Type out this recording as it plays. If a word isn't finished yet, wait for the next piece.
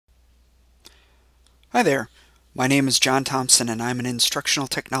Hi there. My name is John Thompson and I'm an instructional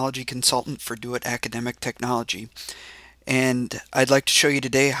technology consultant for Do It Academic Technology. And I'd like to show you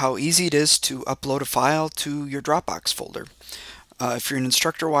today how easy it is to upload a file to your Dropbox folder. If you're an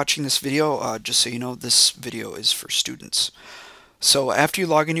instructor watching this video, just so you know, this video is for students. So after you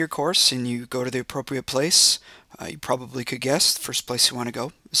log into your course and you go to the appropriate place, you probably could guess the first place you want to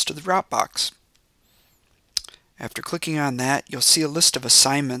go is to the Dropbox. After clicking on that, you'll see a list of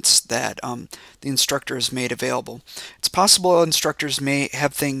assignments that the instructor has made available. It's possible instructors may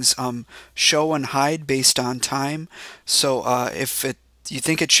have things show and hide based on time. So if you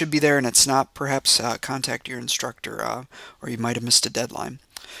think it should be there and it's not, perhaps contact your instructor or you might have missed a deadline.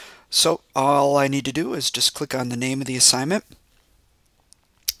 So all I need to do is just click on the name of the assignment.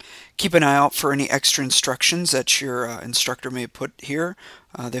 Keep an eye out for any extra instructions that your instructor may put here.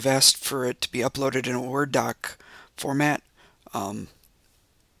 They've asked for it to be uploaded in a Word doc format. I'm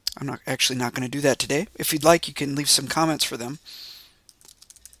not going to do that today. If you'd like, you can leave some comments for them.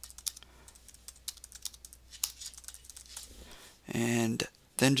 And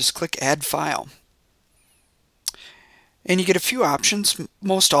then just click Add File. And you get a few options.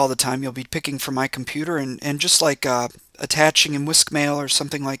 Most all the time you'll be picking from My Computer, and just like attaching in Whiskmail or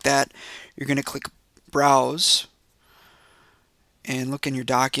something like that, you're going to click Browse and look in your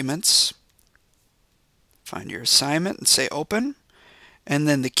documents. Find your assignment and say Open. And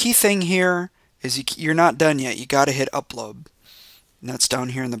then the key thing here is you're not done yet. You got to hit Upload. And that's down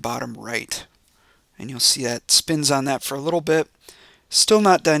here in the bottom right. And you'll see that spins on that for a little bit. Still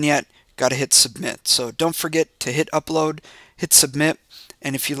not done yet. Got to hit Submit. So don't forget to hit Upload, hit Submit,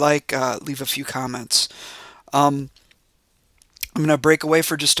 and if you like, leave a few comments. I'm going to break away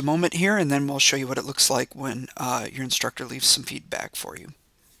for just a moment here, and then we'll show you what it looks like when your instructor leaves some feedback for you.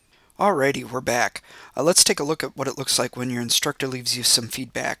 Alrighty, we're back. Let's take a look at what it looks like when your instructor leaves you some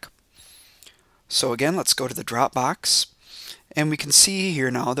feedback. So again, let's go to the Dropbox, and we can see here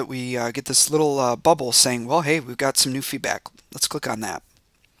now that we get this little bubble saying, well, hey, we've got some new feedback. Let's click on that.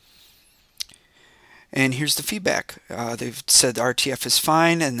 And here's the feedback. They've said RTF is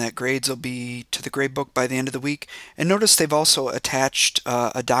fine and that grades will be to the gradebook by the end of the week. And notice they've also attached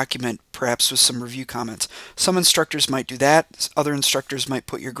a document, perhaps with some review comments. Some instructors might do that. Other instructors might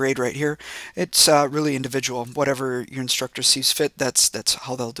put your grade right here. It's really individual. Whatever your instructor sees fit, that's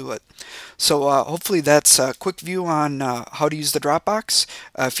how they'll do it. So hopefully that's a quick view on how to use the Dropbox.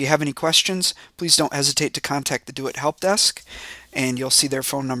 If you have any questions, please don't hesitate to contact the Do It Help Desk, and you'll see their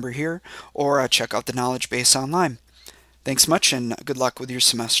phone number here, or check out the knowledge base online. Thanks much and good luck with your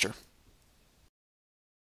semester.